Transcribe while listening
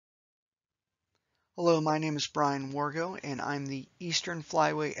Hello, my name is Brian Wargo, and I'm the Eastern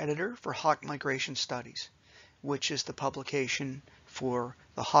Flyway editor for Hawk Migration Studies, which is the publication for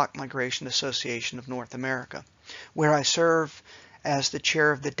the Hawk Migration Association of North America, where I serve as the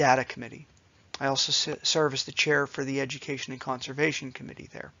chair of the Data Committee. I also serve as the chair for the Education and Conservation Committee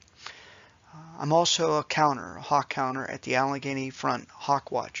there. I'm also a hawk counter at the Allegheny Front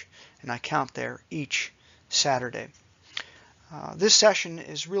Hawk Watch, and I count there each Saturday. This session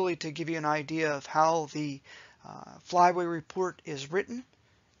is really to give you an idea of how the Flyway report is written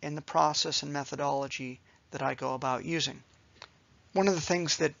and the process and methodology that I go about using. One of the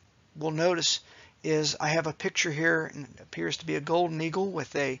things that we'll notice is I have a picture here, and it appears to be a golden eagle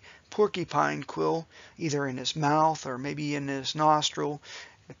with a porcupine quill either in his mouth or maybe in his nostril.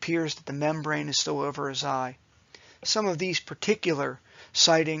 It appears that the membrane is still over his eye. Some of these particular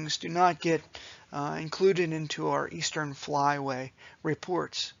sightings do not get included into our Eastern Flyway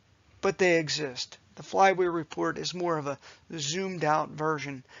reports, but they exist. The Flyway report is more of a zoomed out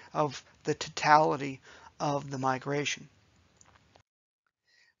version of the totality of the migration.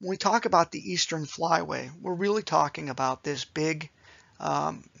 When we talk about the Eastern Flyway, we're really talking about this big,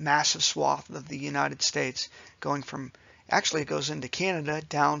 massive swath of the United States going from, actually it goes into Canada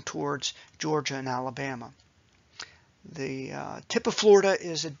down towards Georgia and Alabama. The tip of Florida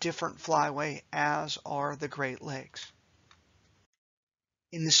is a different flyway, as are the Great Lakes.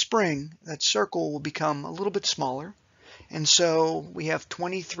 In the spring, that circle will become a little bit smaller, and so we have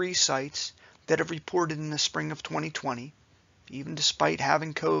 23 sites that have reported in the spring of 2020. Even despite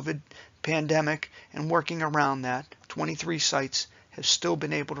having COVID pandemic and working around that, 23 sites have still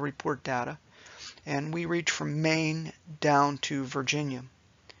been able to report data, and we reach from Maine down to Virginia.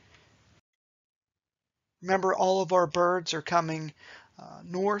 Remember, all of our birds are coming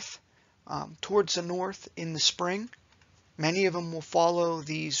north, towards the north in the spring. Many of them will follow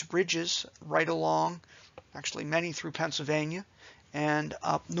these ridges right along, actually many through Pennsylvania and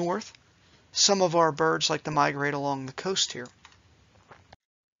up north. Some of our birds like to migrate along the coast here.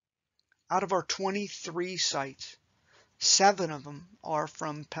 Out of our 23 sites, 7 of them are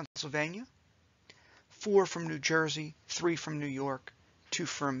from Pennsylvania, 4 from New Jersey, 3 from New York, 2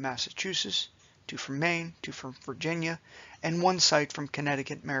 from Massachusetts, 2 from Maine, 2 from Virginia, and 1 site from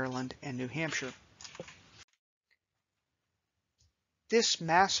Connecticut, Maryland, and New Hampshire. This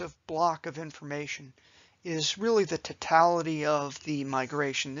massive block of information is really the totality of the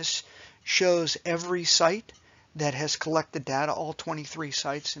migration. This shows every site that has collected data, all 23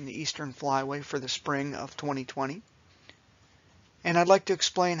 sites in the Eastern Flyway for the spring of 2020. And I'd like to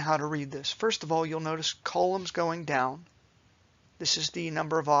explain how to read this. First of all, you'll notice columns going down. This is the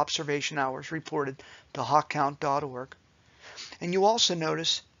number of observation hours reported to hawkcount.org. And you also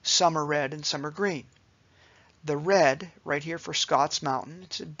notice some are red and some are green. The red, right here for Scotts Mountain,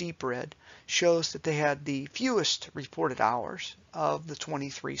 it's a deep red, shows that they had the fewest reported hours of the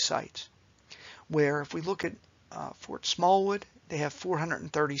 23 sites. Where if we look at Fort Smallwood, they have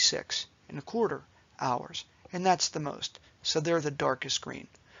 436.25 hours, and that's the most. So they're the darkest green.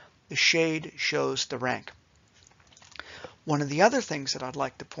 The shade shows the rank. One of the other things that I'd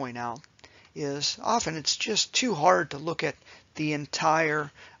like to point out is often it's just too hard to look at the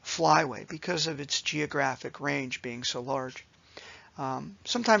entire flyway because of its geographic range being so large.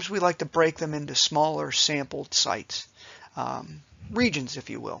 Sometimes we like to break them into smaller sampled sites, regions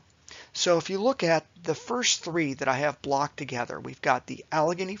if you will. So if you look at the first 3 that I have blocked together, we've got the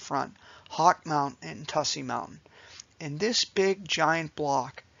Allegheny Front, Hawk Mountain, and Tussey Mountain. And this big giant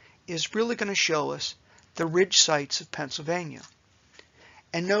block is really going to show us the ridge sites of Pennsylvania.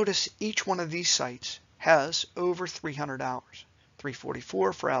 And notice each one of these sites has over 300 hours.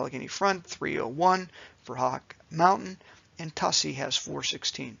 344 for Allegheny Front, 301 for Hawk Mountain, and Tussey has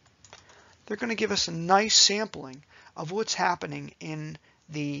 416. They're going to give us a nice sampling of what's happening in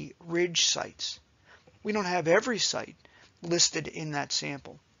the ridge sites. We don't have every site listed in that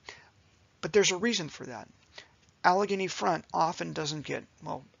sample, but there's a reason for that. Allegheny Front often doesn't get,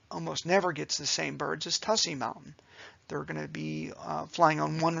 well, almost never gets the same birds as Tussey Mountain. They're going to be flying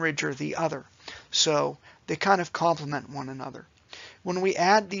on one ridge or the other, so they kind of complement one another. When we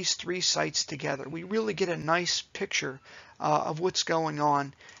add these 3 sites together, we really get a nice picture of what's going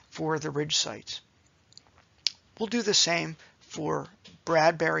on for the ridge sites. We'll do the same for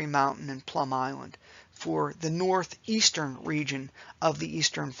Bradbury Mountain and Plum Island for the northeastern region of the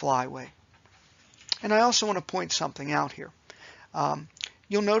Eastern Flyway. And I also want to point something out here.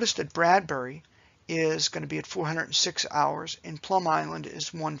 You'll notice that Bradbury is going to be at 406 hours and Plum Island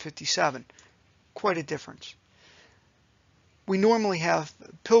is 157. Quite a difference. We normally have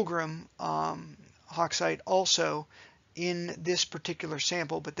Pilgrim Hawk site also in this particular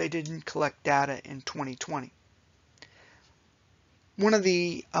sample, but they didn't collect data in 2020. One of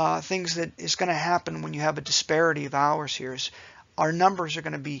the things that is going to happen when you have a disparity of hours here is our numbers are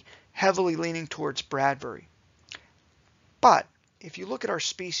going to be heavily leaning towards Bradbury. But if you look at our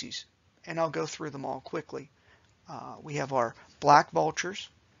species, and I'll go through them all quickly, we have our black vultures,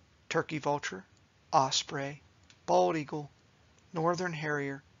 turkey vulture, osprey, bald eagle, northern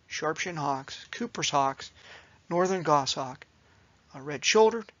harrier, sharp-shinned hawks, Cooper's hawks, northern goshawk,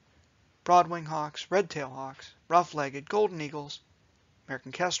 red-shouldered, broad-winged hawks, red-tailed hawks, rough-legged, golden eagles,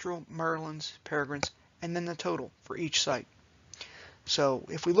 American kestrel, merlins, peregrines, and then the total for each site. So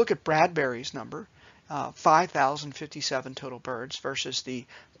if we look at Bradbury's number, 5,057 total birds versus the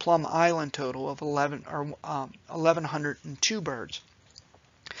Plum Island total of 1,102 birds.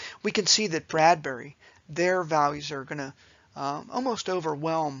 We can see that Bradbury, their values are going to almost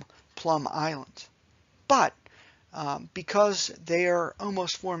overwhelm Plum Island. But because they are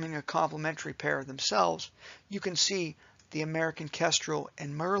almost forming a complementary pair themselves, you can see the American kestrel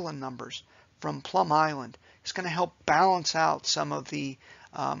and merlin numbers from Plum Island is going to help balance out some of the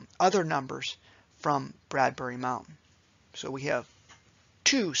other numbers from Bradbury Mountain. So we have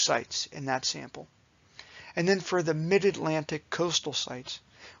 2 sites in that sample. And then for the mid-Atlantic coastal sites,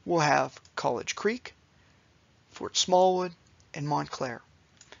 we'll have College Creek, Fort Smallwood, and Montclair.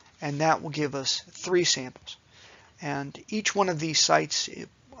 And that will give us 3 samples. And each one of these sites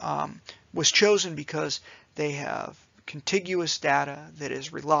was chosen because they have contiguous data that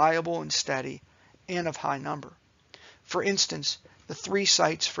is reliable and steady and of high number. For instance, the 3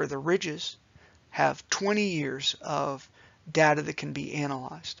 sites for the ridges have 20 years of data that can be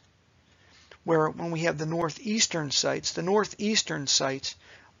analyzed. Where when we have the northeastern sites, we're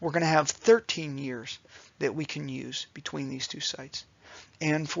going to have 13 years that we can use between these 2 sites.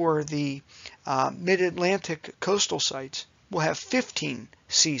 And for the mid-Atlantic coastal sites, we'll have 15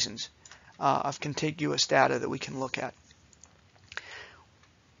 seasons of contiguous data that we can look at.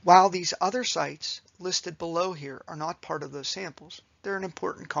 While these other sites listed below here are not part of those samples, they're an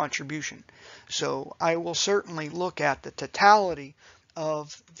important contribution. So I will certainly look at the totality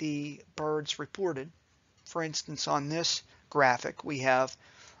of the birds reported. For instance, on this graphic, we have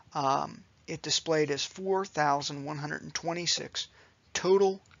it displayed as 4,126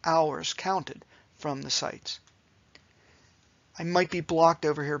 total hours counted from the sites. I might be blocked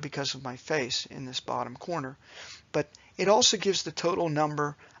over here because of my face in this bottom corner, but it also gives the total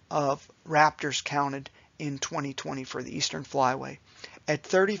number of raptors counted in 2020 for the Eastern Flyway at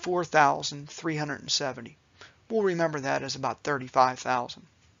 34,370. We'll remember that as about 35,000.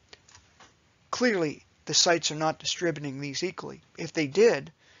 Clearly, the sites are not distributing these equally. If they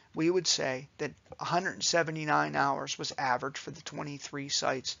did, we would say that 179 hours was average for the 23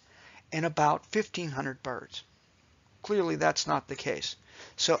 sites and about 1,500 birds. Clearly, that's not the case.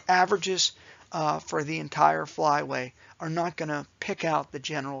 So averages for the entire Flyway are not going to pick out the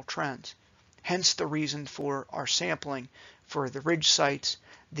general trends. Hence the reason for our sampling for the ridge sites,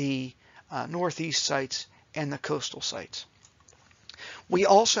 the northeast sites, and the coastal sites. We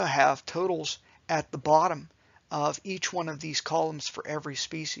also have totals at the bottom of each one of these columns for every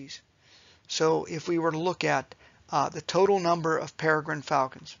species. So if we were to look at the total number of peregrine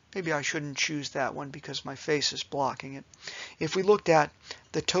falcons, maybe I shouldn't choose that one because my face is blocking it. If we looked at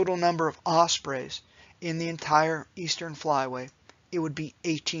the total number of ospreys in the entire Eastern Flyway, it would be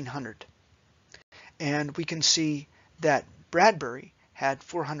 1,800. And we can see that Bradbury had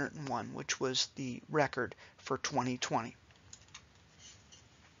 401, which was the record for 2020.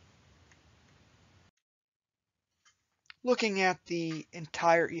 Looking at the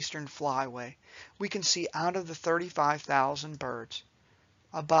entire Eastern Flyway, we can see out of the 35,000 birds,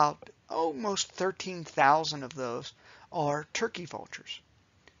 about almost 13,000 of those are turkey vultures,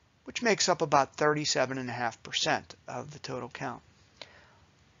 which makes up about 37.5% of the total count.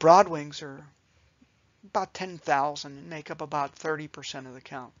 Broadwings are about 10,000 and make up about 30% of the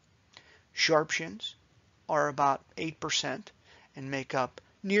count. Sharpshins are about 8% and make up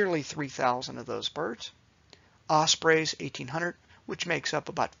nearly 3,000 of those birds. Ospreys, 1,800, which makes up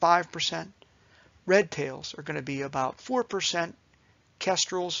about 5%. Red tails are going to be about 4%.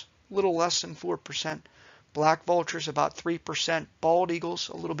 Kestrels, a little less than 4%. Black vultures, about 3%. Bald eagles,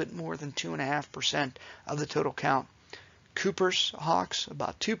 a little bit more than 2.5% of the total count. Cooper's hawks,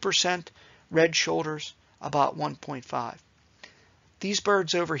 about 2%. Red shoulders, about 1.5%. These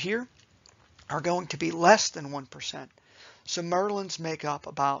birds over here are going to be less than 1%. So merlins make up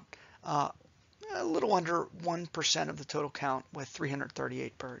about a little under 1% of the total count with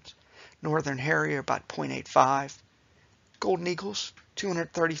 338 birds. Northern harrier about 0.85. Golden eagles,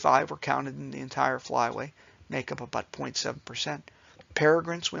 235 were counted in the entire Flyway, make up about 0.7%.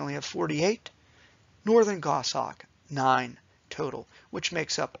 Peregrines, we only have 48. Northern goshawk, 9 total, which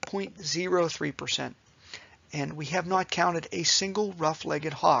makes up 0.03%. And we have not counted a single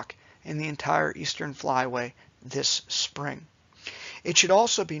rough-legged hawk in the entire Eastern Flyway this spring. It should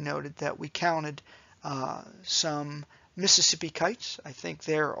also be noted that we counted some Mississippi kites. I think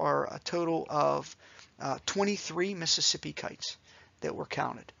there are a total of 23 Mississippi kites that were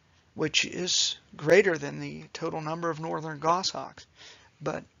counted, which is greater than the total number of northern goshawks.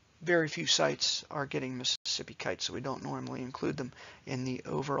 But very few sites are getting Mississippi kites, so we don't normally include them in the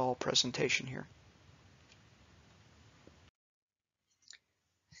overall presentation here.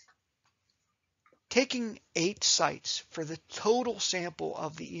 Taking 8 sites for the total sample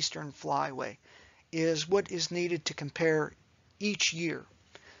of the Eastern Flyway is what is needed to compare each year.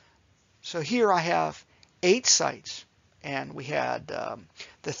 So here I have 8 sites, and we had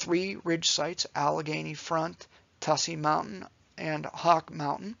the 3 ridge sites, Allegheny Front, Tussey Mountain, and Hawk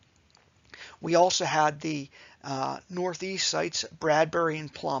Mountain. We also had the northeast sites, Bradbury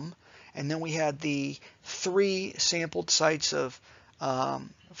and Plum, and then we had the 3 sampled sites of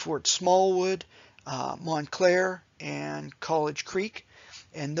Fort Smallwood, Montclair, and College Creek.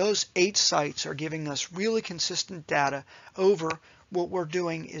 And those 8 sites are giving us really consistent data over what we're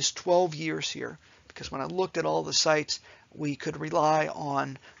doing is 12 years here, because when I looked at all the sites, we could rely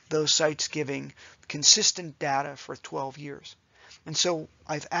on those sites giving consistent data for 12 years. And so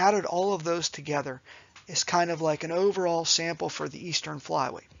I've added all of those together as kind of like an overall sample for the Eastern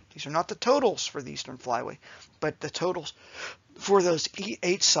Flyway. These are not the totals for the Eastern Flyway, but the totals for those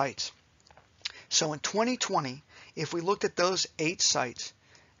 8 sites. So in 2020, if we looked at those 8 sites,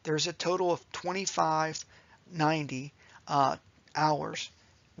 there's a total of 2590 hours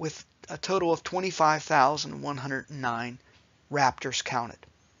with a total of 25,109 raptors counted.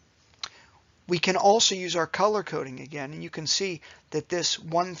 We can also use our color coding again, and you can see that this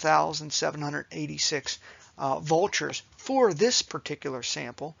 1,786 vultures for this particular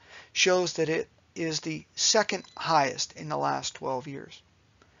sample shows that it is the second highest in the last 12 years.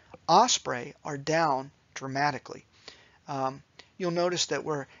 Osprey are down dramatically. You'll notice that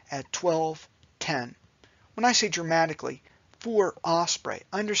we're at 1210. When I say dramatically, for osprey,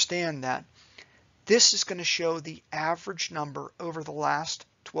 understand that this is going to show the average number over the last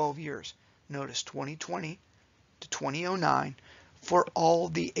 12 years. Notice 2020 to 2009 for all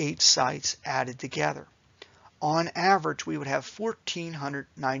the 8 sites added together. On average, we would have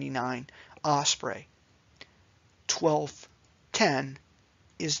 1,499 osprey. 1210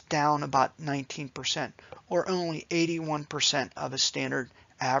 is down about 19%, or only 81% of a standard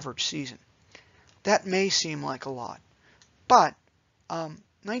average season. That may seem like a lot, but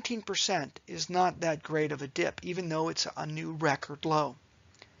 19% is not that great of a dip, even though it's a new record low.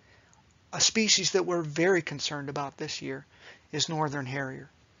 A species that we're very concerned about this year is northern harrier.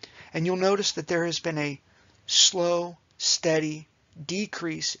 And you'll notice that there has been a slow, steady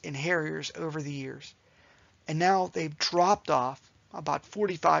decrease in harriers over the years. And now they've dropped off about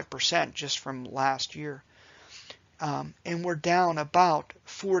 45% just from last year. And we're down about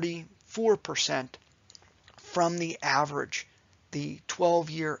 44% from the average, the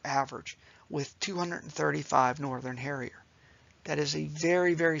 12-year average, with 235 northern harrier. That is a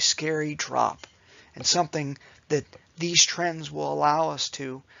very, very scary drop, and something that these trends will allow us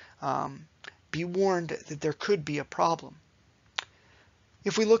to be warned that there could be a problem.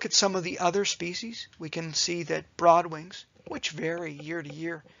 If we look at some of the other species, we can see that broadwings, which vary year to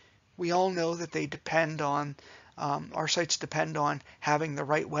year, we all know that they depend on, our sites depend on having the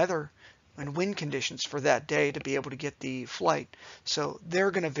right weather and wind conditions for that day to be able to get the flight. So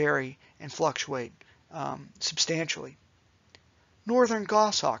they're going to vary and fluctuate substantially. Northern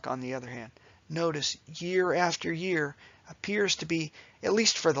goshawk, on the other hand, notice year after year appears to be, at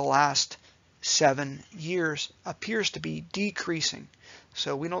least for the last 7 years, appears to be decreasing.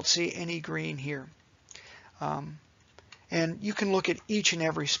 So we don't see any green here. And you can look at each and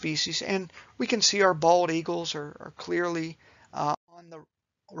every species, and we can see our bald eagles are clearly on the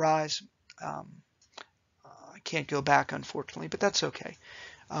rise. I can't go back, unfortunately, but that's okay.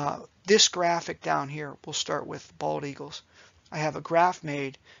 This graphic down here, we'll start with bald eagles. I have a graph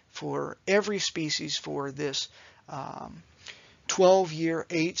made for every species for this 12-year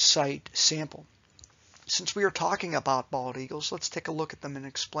 8-site sample. Since we are talking about bald eagles, let's take a look at them and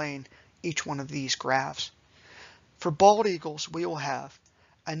explain each one of these graphs. For bald eagles, we will have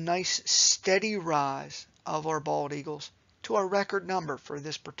a nice steady rise of our bald eagles to our record number for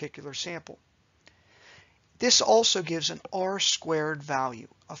this particular sample. This also gives an R-squared value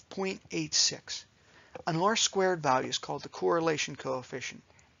of 0.86. An R-squared value is called the correlation coefficient,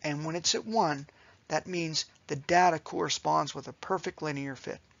 and when it's at 1, That means the data corresponds with a perfect linear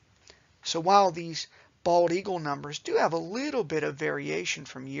fit. So while these bald eagle numbers do have a little bit of variation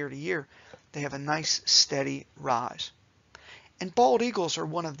from year to year, they have a nice steady rise. And bald eagles are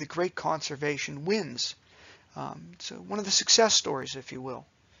one of the great conservation wins. So one of the success stories, if you will.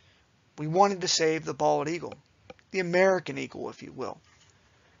 We wanted to save the bald eagle, the American eagle, if you will.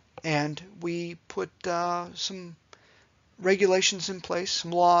 And we put some regulations in place, some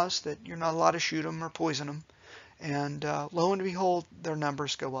laws that you're not allowed to shoot them or poison them. And lo and behold, their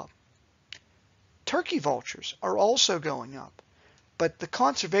numbers go up. Turkey vultures are also going up. But the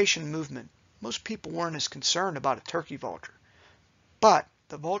conservation movement, most people weren't as concerned about a turkey vulture. But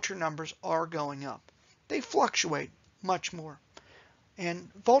the vulture numbers are going up. They fluctuate much more.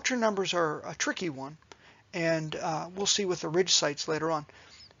 And vulture numbers are a tricky one. And we'll see with the ridge sites later on.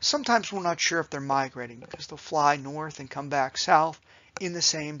 Sometimes we're not sure if they're migrating because they'll fly north and come back south in the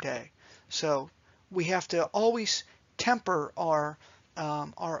same day. So we have to always temper our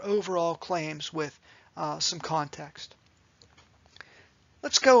overall claims with some context.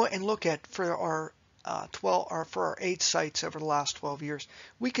 Let's go and look at for our 8 sites over the last 12 years.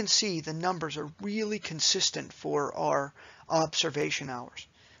 We can see the numbers are really consistent for our observation hours.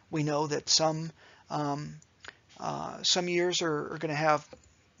 We know that some years are going to have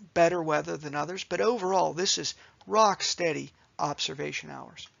better weather than others, but overall this is rock steady observation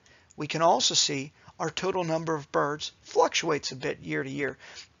hours. We can also see our total number of birds fluctuates a bit year to year,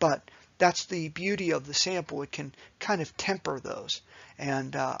 but that's the beauty of the sample. It can kind of temper those,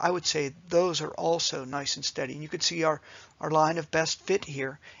 and I would say those are also nice and steady. And you can see our line of best fit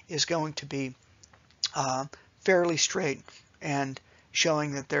here is going to be fairly straight and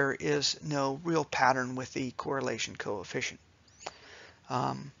showing that there is no real pattern with the correlation coefficient.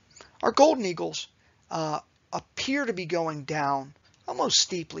 Our golden eagles appear to be going down almost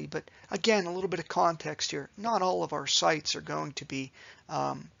steeply, but again, a little bit of context here. Not all of our sites are going to be,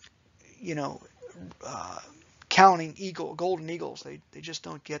 counting golden eagles. They just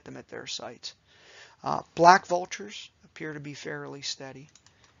don't get them at their sites. Black vultures appear to be fairly steady.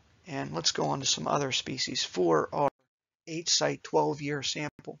 And let's go on to some other species for our 8-site 12-year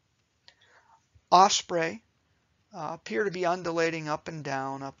sample. Osprey appear to be undulating up and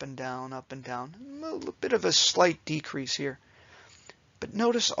down, up and down, up and down. A little bit of a slight decrease here. But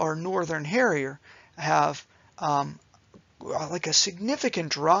notice our northern harrier have like a significant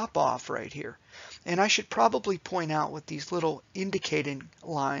drop off right here. And I should probably point out what these little indicating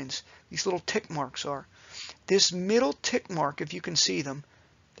lines, these little tick marks are. This middle tick mark, if you can see them,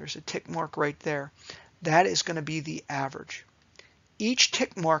 there's a tick mark right there. That is going to be the average. Each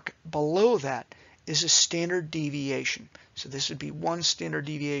tick mark below that is a standard deviation. So this would be one standard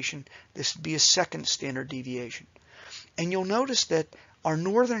deviation. This would be a second standard deviation. And you'll notice that our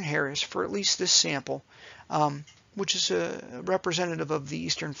northern harriers, for at least this sample, which is a representative of the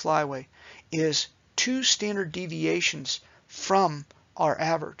eastern flyway, is 2 standard deviations from our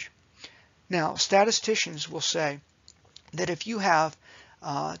average. Now, statisticians will say that if you have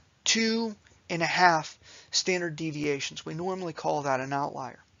 2.5 standard deviations, we normally call that an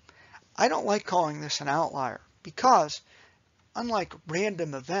outlier. I don't like calling this an outlier because, unlike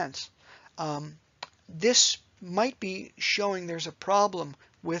random events, this might be showing there's a problem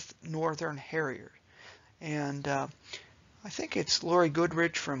with northern harriers. And I think it's Lori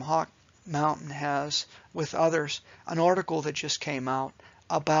Goodrich from Hawk Mountain has, with others, an article that just came out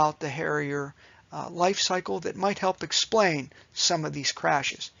about the harrier life cycle that might help explain some of these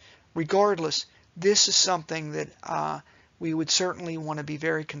crashes. Regardless, this is something that we would certainly want to be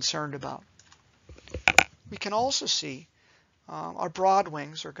very concerned about. We can also see our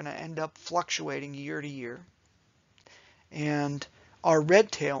broadwings are going to end up fluctuating year to year. And our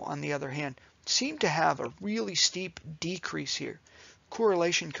red tail, on the other hand, seem to have a really steep decrease here.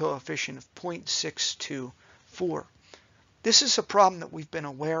 Correlation coefficient of 0.624. This is a problem that we've been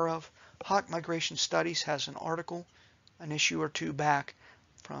aware of. Hawk Migration Studies has an article, an issue or two back,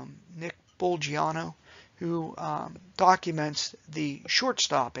 from Nick Bulgiano, who documents the short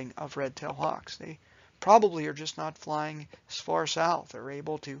stopping of red-tailed hawks. They probably are just not flying as far south. They're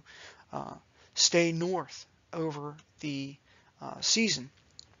able to stay north over the season.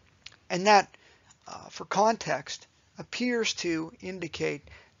 And that, for context, appears to indicate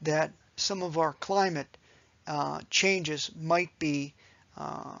that some of our climate changes might be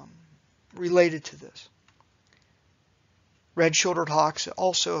related to this. Red-shouldered hawks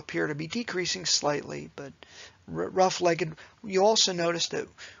also appear to be decreasing slightly, but rough-legged, you also notice that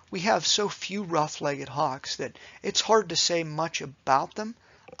we have so few rough-legged hawks that it's hard to say much about them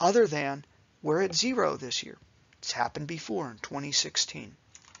other than we're at 0 this year. It's happened before in 2016.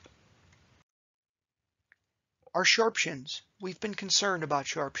 Our sharpshins. We've been concerned about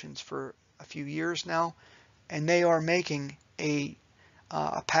sharpshins for a few years now, and they are making a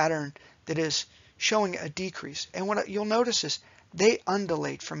pattern that is showing a decrease. And what you'll notice is they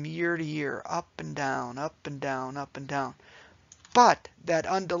undulate from year to year, up and down, up and down, up and down. But that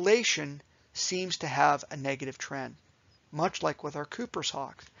undulation seems to have a negative trend, much like with our Cooper's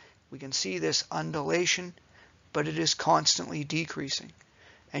hawks. We can see this undulation, but it is constantly decreasing.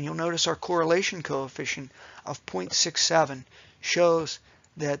 And you'll notice our correlation coefficient of 0.67 shows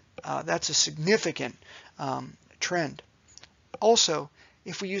that that's a significant trend. Also,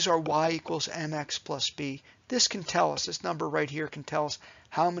 if we use our y equals mx plus b, this can tell us, this number right here can tell us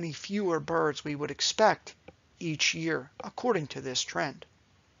how many fewer birds we would expect each year according to this trend.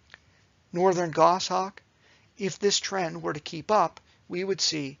 Northern goshawk, if this trend were to keep up, we would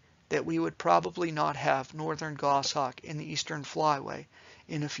see that we would probably not have northern goshawk in the eastern flyway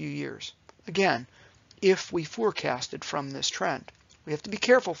in a few years. Again, if we forecasted from this trend. We have to be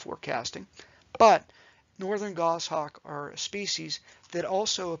careful forecasting, but northern goshawk are a species that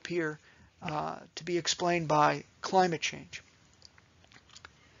also appear to be explained by climate change.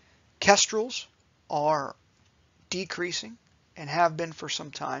 Kestrels are decreasing and have been for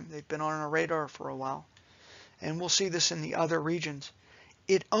some time. They've been on our radar for a while, and we'll see this in the other regions.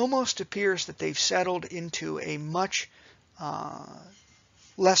 It almost appears that they've settled into a much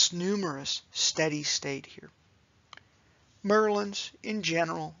less numerous steady state here. Merlins in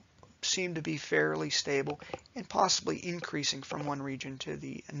general seem to be fairly stable and possibly increasing from one region to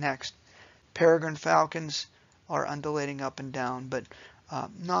the next. Peregrine falcons are undulating up and down, but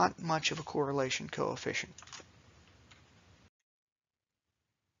not much of a correlation coefficient.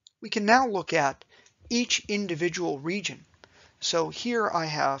 We can now look at each individual region. So here I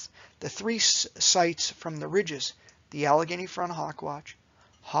have the three sites from the ridges: the Allegheny Front Hawk Watch,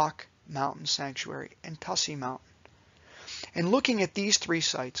 Hawk Mountain Sanctuary, and Tussey Mountain. And looking at these three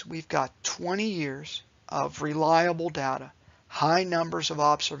sites, we've got 20 years of reliable data, high numbers of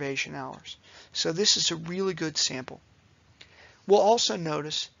observation hours. So this is a really good sample. We'll also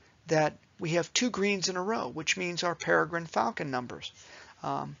notice that we have 2 greens in a row, which means our peregrine falcon numbers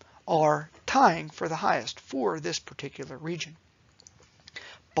are tying for the highest for this particular region.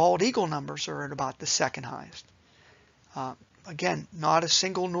 Bald eagle numbers are at about the second highest. Again, not a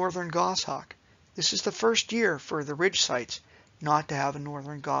single northern goshawk. This is the first year for the ridge sites not to have a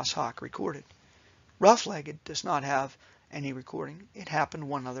northern goshawk recorded. Rough-legged does not have any recording. It happened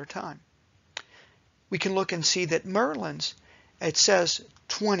one other time. We can look and see that Merlins, it says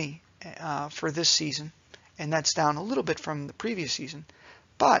 20 for this season, and that's down a little bit from the previous season,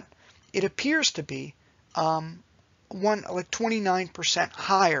 but it appears to be like 29%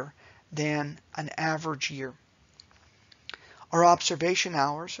 higher than an average year. Our observation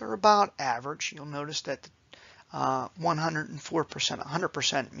hours are about average. You'll notice that 104%,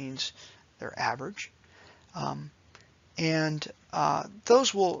 100% means they're average. And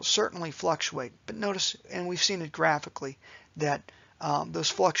those will certainly fluctuate. But notice, and we've seen it graphically, that those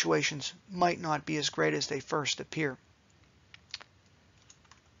fluctuations might not be as great as they first appear.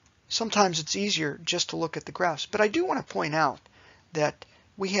 Sometimes it's easier just to look at the graphs. But I do want to point out that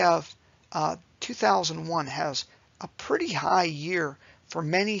we have 2001 has a pretty high year for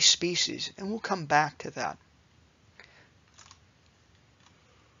many species, and we'll come back to that.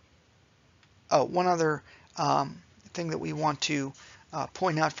 Oh, one other thing that we want to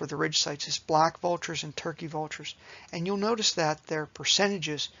point out for the ridge sites is black vultures and turkey vultures. And you'll notice that their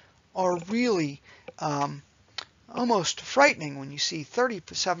percentages are really almost frightening when you see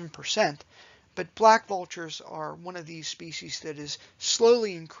 37%. But black vultures are one of these species that is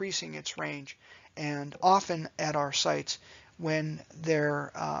slowly increasing its range, and often at our sites, when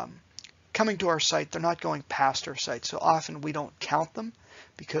they're coming to our site, they're not going past our site. So often we don't count them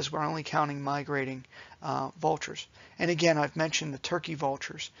because we're only counting migrating vultures. And again, I've mentioned the turkey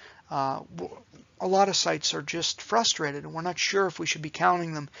vultures. A lot of sites are just frustrated, and we're not sure if we should be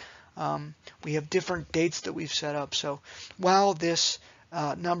counting them. We have different dates that we've set up. So while this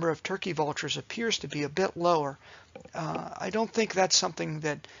number of turkey vultures appears to be a bit lower, I don't think that's something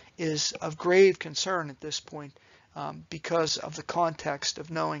that is of grave concern at this point because of the context of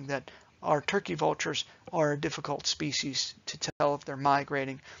knowing that our turkey vultures are a difficult species to tell if they're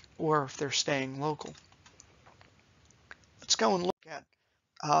migrating or if they're staying local. Let's go and look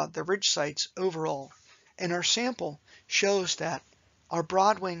at the ridge sites overall. And our sample shows that our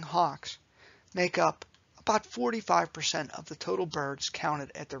broadwing hawks make up about 45% of the total birds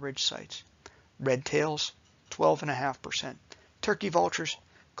counted at the ridge sites. Red tails, 12.5%. Turkey vultures,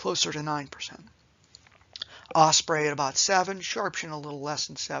 closer to 9%. Osprey at about 7%, sharpshin a little less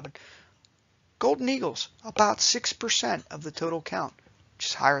than 7%. Golden eagles, about 6% of the total count, which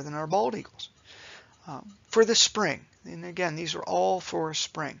is higher than our bald eagles. For the spring, and again, these are all for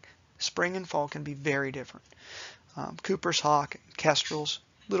spring. Spring and fall can be very different. Cooper's hawk, kestrels,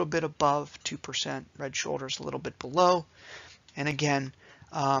 a little bit above 2%, red shoulders a little bit below. And again,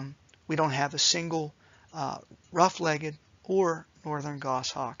 we don't have a single rough-legged or northern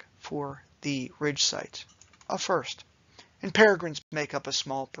goshawk for the ridge sites. A first. And peregrines make up a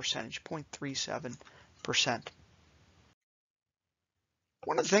small percentage, 0.37%.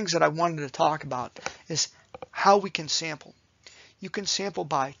 One of the things that I wanted to talk about is how we can sample. You can sample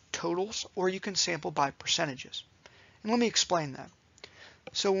by totals or you can sample by percentages. And let me explain that.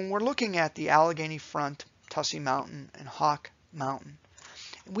 So when we're looking at the Allegheny Front, Tussey Mountain, and Hawk Mountain,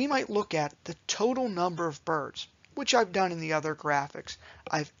 we might look at the total number of birds, which I've done in the other graphics.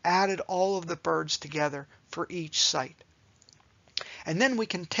 I've added all of the birds together for each site. And then we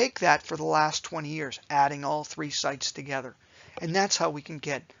can take that for the last 20 years, adding all 3 sites together. And that's how we can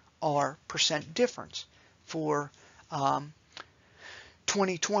get our percent difference for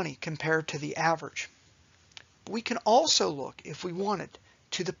 2020 compared to the average. We can also look, if we wanted,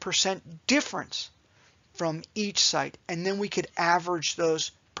 to the percent difference from each site, and then we could average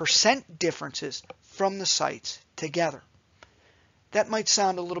those percent differences from the sites together. That might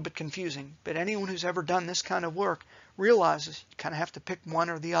sound a little bit confusing, but anyone who's ever done this kind of work realizes you kind of have to pick one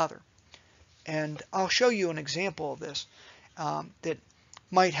or the other. And I'll show you an example of this that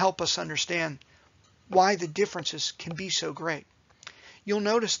might help us understand why the differences can be so great. You'll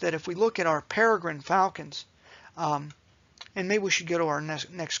notice that if we look at our peregrine falcons, and maybe we should go to our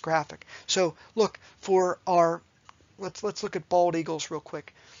next graphic. So look, for our, let's look at bald eagles real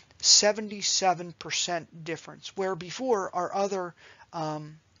quick. 77% difference, where before our other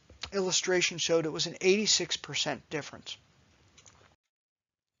illustration showed it was an 86% difference.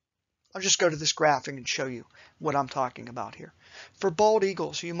 I'll just go to this graphic and show you what I'm talking about here. For bald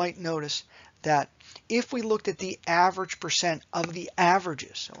eagles, you might notice that if we looked at the average percent of the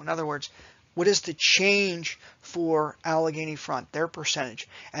averages, so in other words, what is the change for Allegheny Front, their percentage,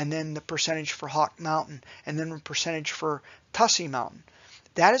 and then the percentage for Hawk Mountain, and then the percentage for Tussey Mountain,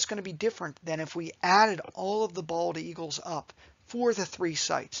 that is going to be different than if we added all of the bald eagles up for the 3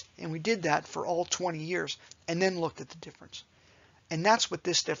 sites. And we did that for all 20 years and then looked at the difference. And that's what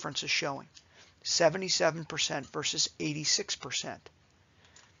this difference is showing, 77% versus 86%,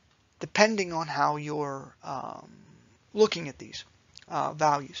 depending on how you're looking at these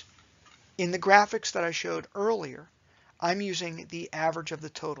values. In the graphics that I showed earlier, I'm using the average of the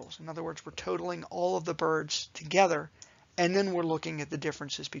totals. In other words, we're totaling all of the birds together, and then we're looking at the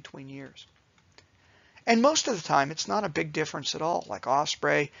differences between years. And most of the time, it's not a big difference at all. Like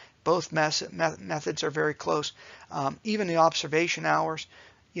osprey, both methods are very close. Even the observation hours,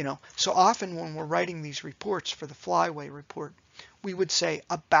 So often when we're writing these reports for the Flyway report, we would say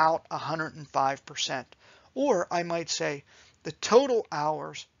about 105%. Or I might say the total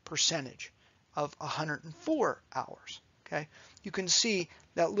hours percentage of 104 hours. Okay, you can see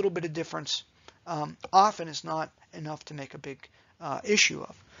that little bit of difference often is not enough to make a big issue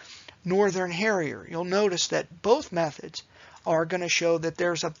of. Northern Harrier, you'll notice that both methods are going to show that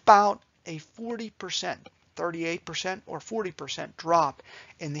there's about a 40%, 38% or 40% drop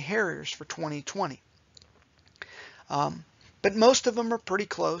in the Harriers for 2020. But most of them are pretty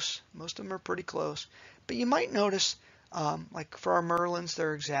close. But you might notice, like for our Merlins,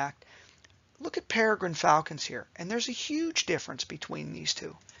 they're exact. Look at peregrine falcons here, and there's a huge difference between these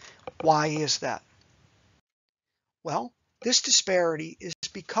two. Why is that? Well, this disparity is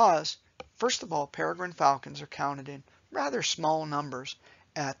because, first of all, peregrine falcons are counted in rather small numbers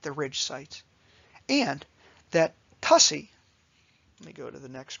at the ridge sites, and that Tussey, let me go to the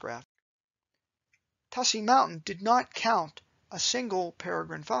next graph, Tussey Mountain did not count a single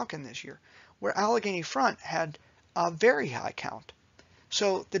peregrine falcon this year, where Allegheny Front had a very high count.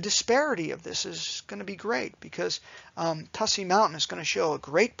 So the disparity of this is going to be great because Tussey Mountain is going to show a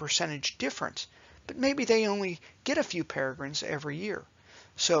great percentage difference, but maybe they only get a few peregrines every year.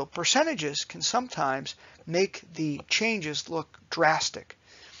 So percentages can sometimes make the changes look drastic.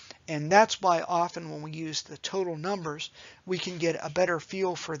 And that's why often when we use the total numbers, we can get a better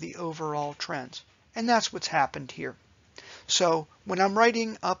feel for the overall trends. And that's what's happened here. So when I'm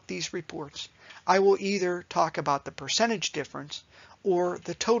writing up these reports, I will either talk about the percentage difference or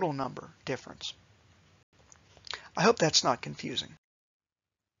the total number difference. I hope that's not confusing.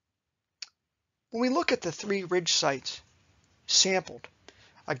 When we look at the 3 ridge sites sampled,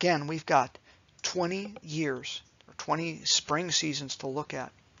 again, we've got 20 years or 20 spring seasons to look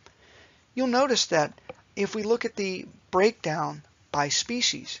at. You'll notice that if we look at the breakdown by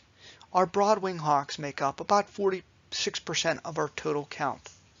species, our broadwing hawks make up about 46% of our total count.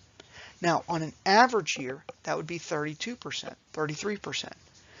 Now, on an average year, that would be 32%, 33%.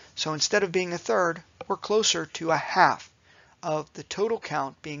 So instead of being a third, we're closer to a half of the total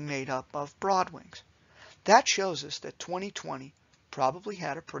count being made up of broadwings. That shows us that 2020 probably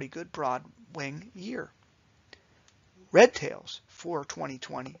had a pretty good broadwing year. Redtails for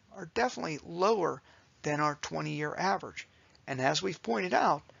 2020 are definitely lower than our 20-year average. And as we've pointed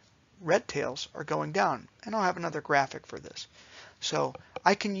out, redtails are going down. And I'll have another graphic for this. So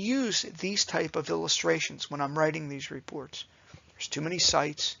I can use these type of illustrations when I'm writing these reports. There's too many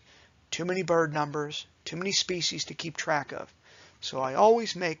sites, too many bird numbers, too many species to keep track of. So I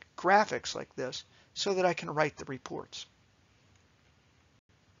always make graphics like this so that I can write the reports.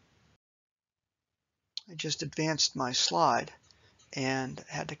 I just advanced my slide and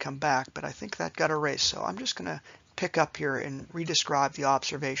had to come back, but I think that got erased. So I'm just going to pick up here and redescribe the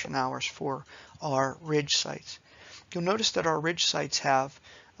observation hours for our ridge sites. You'll notice that our ridge sites have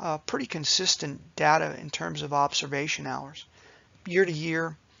pretty consistent data in terms of observation hours. Year to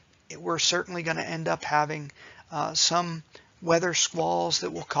year, we're certainly going to end up having some weather squalls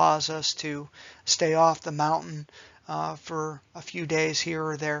that will cause us to stay off the mountain for a few days here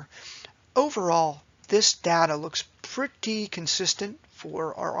or there. Overall, this data looks pretty consistent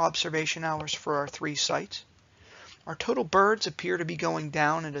for our observation hours for our 3 sites. Our total birds appear to be going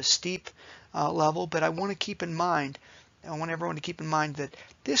down at a steep level, but I want everyone to keep in mind that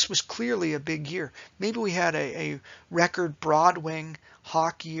this was clearly a big year. Maybe we had a record broadwing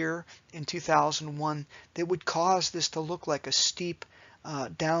hawk year in 2001 that would cause this to look like a steep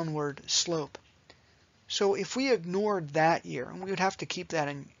downward slope. So if we ignored that year, and we would have to keep that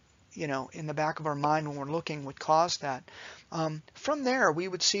in the back of our mind when we're looking what caused that. From there, we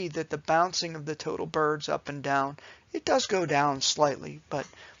would see that the bouncing of the total birds up and down, it does go down slightly, but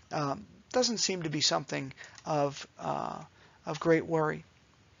doesn't seem to be something of great worry.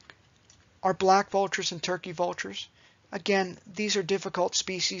 Our black vultures and turkey vultures, again, these are difficult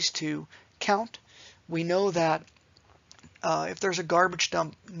species to count. We know that if there's a garbage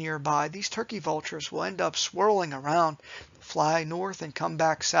dump nearby, these turkey vultures will end up swirling around, fly north and come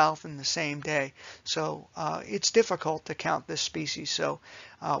back south in the same day. So it's difficult to count this species. So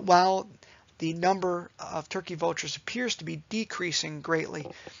while the number of turkey vultures appears to be decreasing greatly,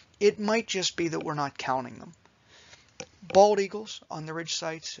 it might just be that we're not counting them. Bald eagles on the ridge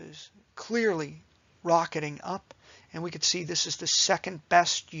sites is clearly rocketing up, and we could see this is the second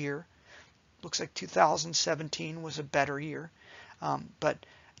best year. Looks like 2017 was a better year, but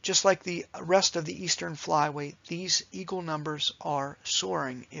just like the rest of the eastern flyway, these eagle numbers are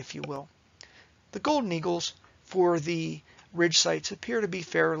soaring, if you will. The golden eagles for the ridge sites appear to be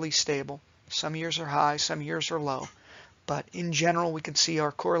fairly stable. Some years are high, some years are low, but in general we can see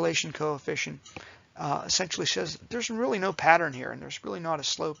our correlation coefficient essentially says there's really no pattern here and there's really not a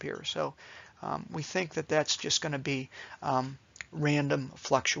slope here. So we think that that's just going to be random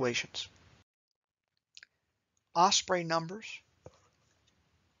fluctuations. Osprey numbers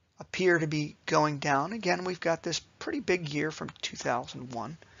appear to be going down. Again, we've got this pretty big year from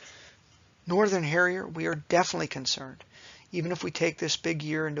 2001. Northern Harrier, we are definitely concerned. Even if we take this big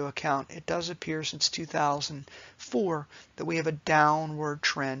year into account, it does appear since 2004 that we have a downward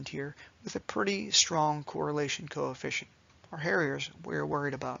trend here with a pretty strong correlation coefficient. Our Harriers we're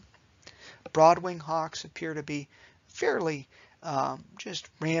worried about. Broadwing hawks appear to be fairly just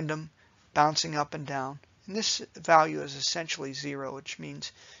random, bouncing up and down. And this value is essentially 0, which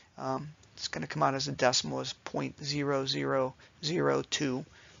means it's going to come out as a decimal as 0.0002,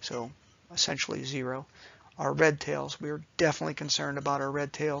 so essentially 0. Our red tails, we are definitely concerned about our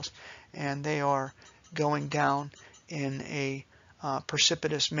red tails, and they are going down in a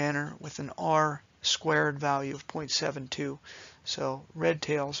precipitous manner with an R squared value of 0.72. So red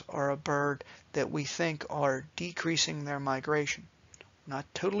tails are a bird that we think are decreasing their migration. We're not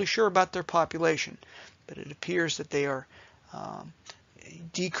totally sure about their population, but it appears that they are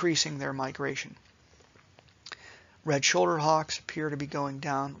decreasing their migration. Red-shouldered hawks appear to be going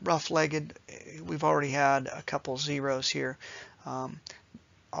down. Rough-legged, we've already had a couple zeros here.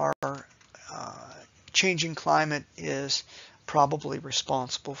 Our changing climate is probably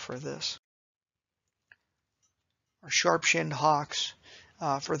responsible for this. Our sharp-shinned hawks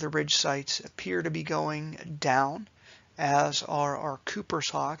for the ridge sites appear to be going down, as are our Cooper's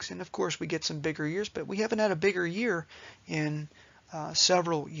hawks. And of course we get some bigger years, but we haven't had a bigger year in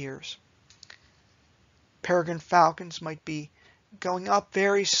several years. Peregrine falcons might be going up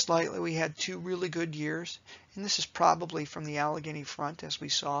very slightly. We had 2 really good years, and this is probably from the Allegheny front, as we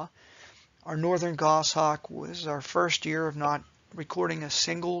saw. Our northern goshawk was our first year of not recording a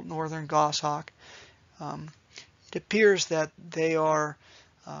single northern goshawk. It appears that they are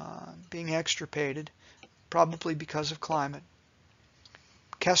being extirpated, probably because of climate.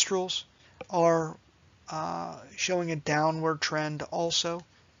 Kestrels are showing a downward trend also.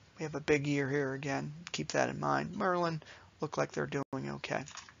 We have a big year here again. Keep that in mind. Merlin look like they're doing okay.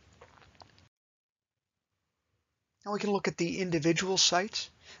 Now we can look at the individual sites.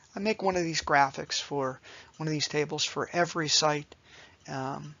 I make one of these graphics for one of these tables for every site,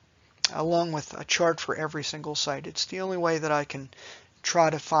 along with a chart for every single site. It's the only way that I can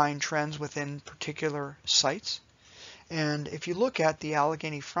try to find trends within particular sites. And if you look at the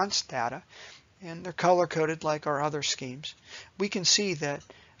Allegheny Fronts data, and they're color-coded like our other schemes, we can see that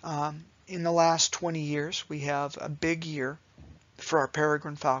in the last 20 years we have a big year for our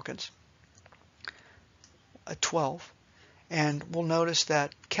peregrine falcons, a 12, and we'll notice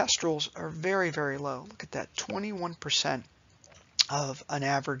that kestrels are very, very low. Look at that, 21% of an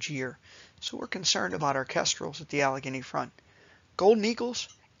average year. So we're concerned about our kestrels at the Allegheny Front. Golden eagles,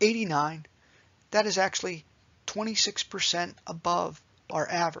 89. That is actually 26% above our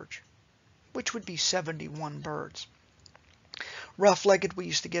average, which would be 71 birds. Rough-legged, we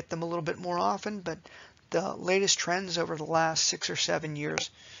used to get them a little bit more often, but the latest trends over the last 6 or 7 years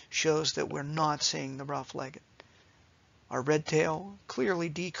shows that we're not seeing the rough-legged. Our red tail clearly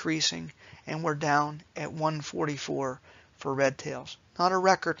decreasing, and we're down at 144 for red tails. Not a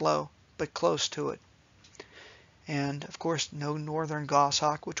record low, but close to it. And of course, no northern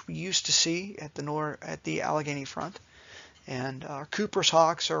goshawk, which we used to see at the Allegheny Front. And our Cooper's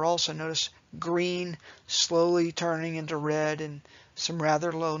hawks are also, notice, green, slowly turning into red, and some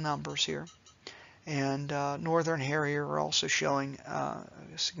rather low numbers here. And northern harrier are also showing a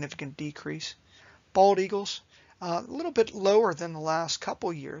significant decrease. Bald eagles, a little bit lower than the last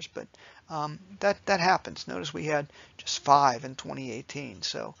couple years, but that happens. Notice we had just 5 in 2018,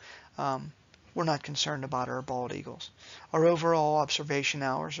 so we're not concerned about our bald eagles. Our overall observation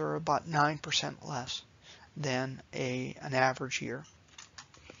hours are about 9% less than an average year.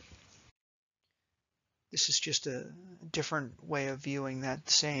 This is just a different way of viewing that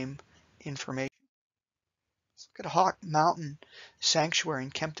same information. Let's look at Hawk Mountain Sanctuary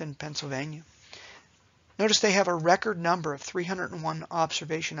in Kempton, Pennsylvania. Notice they have a record number of 301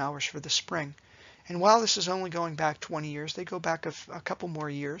 observation hours for the spring. And while this is only going back 20 years, they go back a couple more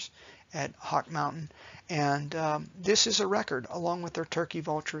years at Hawk Mountain. And this is a record, along with their turkey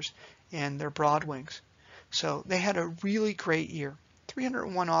vultures and their broadwings. So they had a really great year,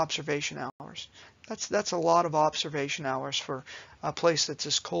 301 observation hours. That's a lot of observation hours for a place that's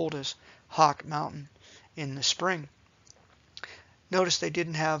as cold as Hawk Mountain in the spring. Notice they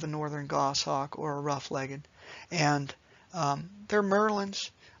didn't have a northern goshawk or a rough-legged. And their merlins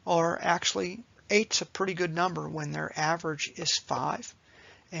are actually, 8's a pretty good number when their average is 5.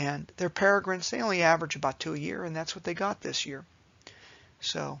 And their peregrines, they only average about 2 a year, and that's what they got this year.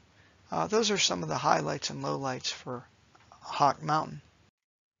 So those are some of the highlights and lowlights for Hawk Mountain.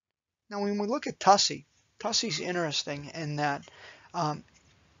 Now when we look at Tussey, Tussey's interesting in that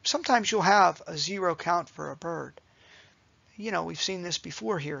sometimes you'll have a 0 count for a bird. You know, we've seen this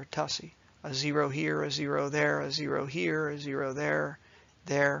before here at Tussey. A 0 here, a 0 there, a 0 here, a 0 there,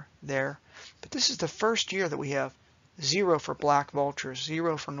 there. But this is the first year that we have 0 for black vultures,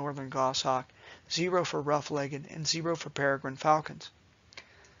 0 for northern goshawk, 0 for rough-legged, and 0 for peregrine falcons.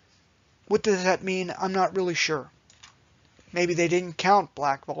 What does that mean? I'm not really sure. Maybe they didn't count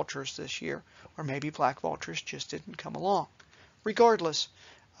black vultures this year, or maybe black vultures just didn't come along. Regardless,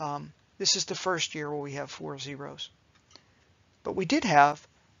 this is the first year where we have 4 zeros. But we did have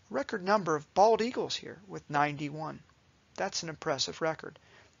a record number of bald eagles here with 91. That's an impressive record.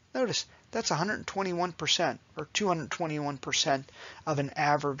 Notice that's 121% or 221% of an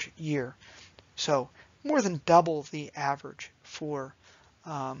average year. So more than double the average for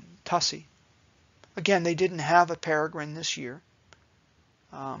Tussey. Again, they didn't have a peregrine this year.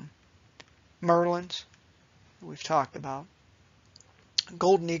 Merlins, we've talked about.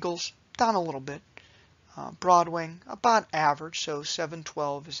 Golden eagles, down a little bit. Broadwing, about average, so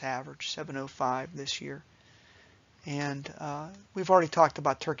 712 is average, 705 this year. And we've already talked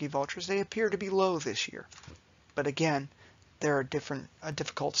about turkey vultures. They appear to be low this year. But again, they're a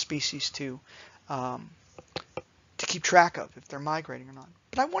difficult species to keep track of if they're migrating or not.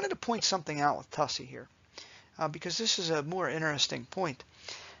 But I wanted to point something out with Tussey here, because this is a more interesting point.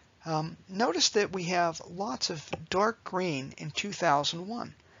 Notice that we have lots of dark green in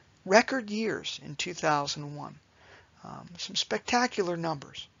 2001. Record years in 2001. Some spectacular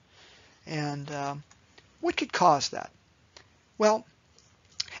numbers. And what could cause that? Well,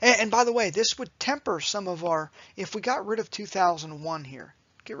 And by the way, this would temper some of our, if we got rid of 2001 here,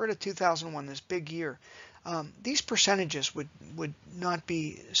 get rid of 2001, this big year, these percentages would not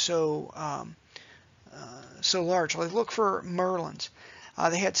be so so large. Like look for Merlins.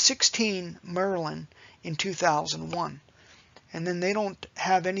 They had 16 Merlin in 2001. And then they don't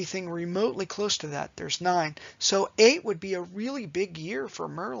have anything remotely close to that. There's 9. So 8 would be a really big year for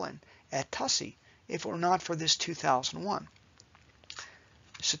Merlin at Tussey if it were not for this 2001.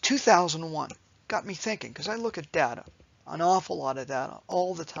 So 2001 got me thinking, because I look at data, an awful lot of data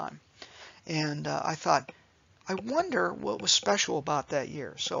all the time. And I thought, I wonder what was special about that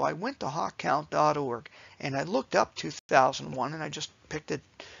year. So I went to hawkcount.org and I looked up 2001 and I just picked it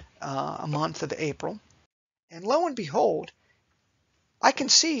a month of April. And lo and behold, I can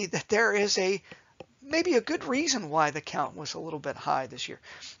see that there is maybe a good reason why the count was a little bit high this year.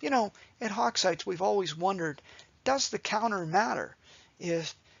 You know, at hawk sites, we've always wondered, does the counter matter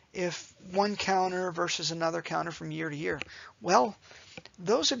if one counter versus another counter from year to year? Well,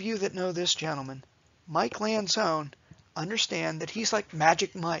 those of you that know this gentleman, Mike Lanzone, understand that he's like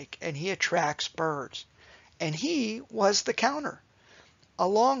Magic Mike and he attracts birds. And he was the counter,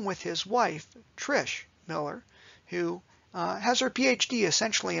 along with his wife, Trish Miller, who has her PhD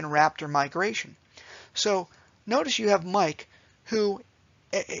essentially in raptor migration. So notice you have Mike, who,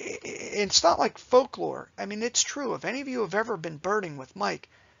 it's not like folklore. I mean, it's true. If any of you have ever been birding with Mike,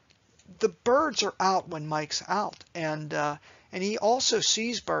 the birds are out when Mike's out. And he also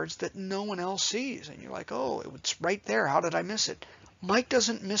sees birds that no one else sees. And you're like, oh, it's right there. How did I miss it? Mike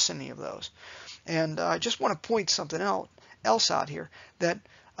doesn't miss any of those. And I just want to point something else out here that,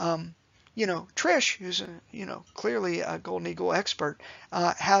 you know, Trish, who's clearly a golden eagle expert,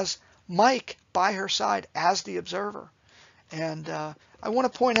 has Mike by her side as the observer. And I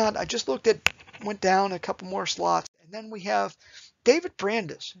want to point out, I just went down a couple more slots, and then we have David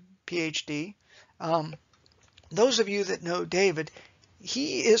Brandis, PhD. Those of you that know David,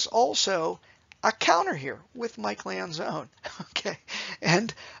 he is also a counter here with Mike Lanzone. Okay,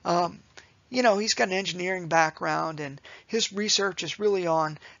 and you know, he's got an engineering background, and his research is really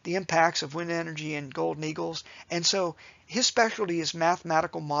on the impacts of wind energy and golden eagles. And so his specialty is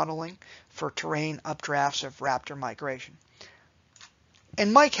mathematical modeling for terrain updrafts of raptor migration.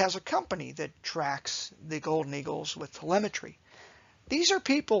 And Mike has a company that tracks the golden eagles with telemetry. These are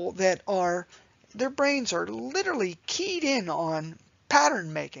people that their brains are literally keyed in on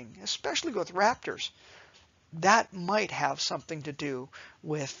pattern making, especially with raptors. That might have something to do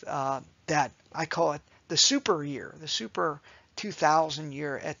with that, I call it the super year, the super 2000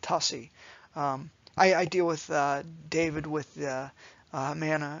 year at Tussey. I deal with David with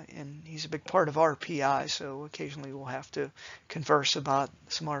HMANA, and he's a big part of RPI, so occasionally we'll have to converse about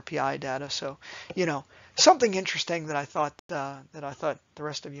some RPI data. So, you know, something interesting that I thought the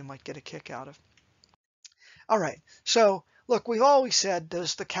rest of you might get a kick out of. All right, so look, we've always said,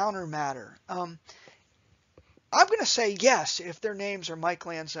 does the counter matter? I'm going to say yes if their names are Mike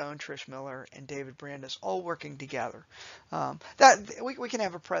Lanzone, Trish Miller, and David Brandis all working together. That we can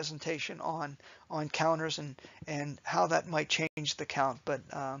have a presentation on counters and how that might change the count, but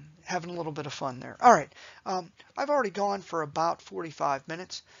having a little bit of fun there. All right, I've already gone for about 45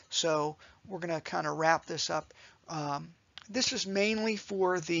 minutes, so we're going to kind of wrap this up. This is mainly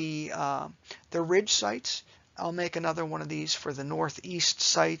for the ridge sites. I'll make another one of these for the northeast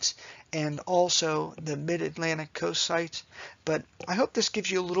sites and also the mid-Atlantic coast sites. But I hope this gives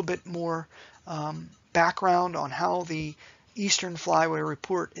you a little bit more background on how the Eastern Flyway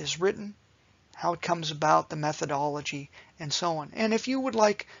report is written, how it comes about, the methodology, and so on. And if you would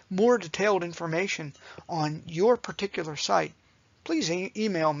like more detailed information on your particular site, please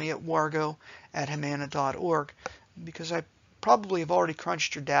email me at wargo@hmana.org, because I probably have already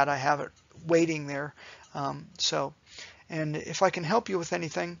crunched your data. I have it waiting there. And if I can help you with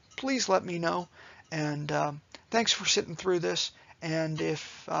anything, please let me know. And thanks for sitting through this. And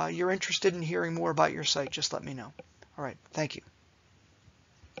if you're interested in hearing more about your site, just let me know. All right. Thank you.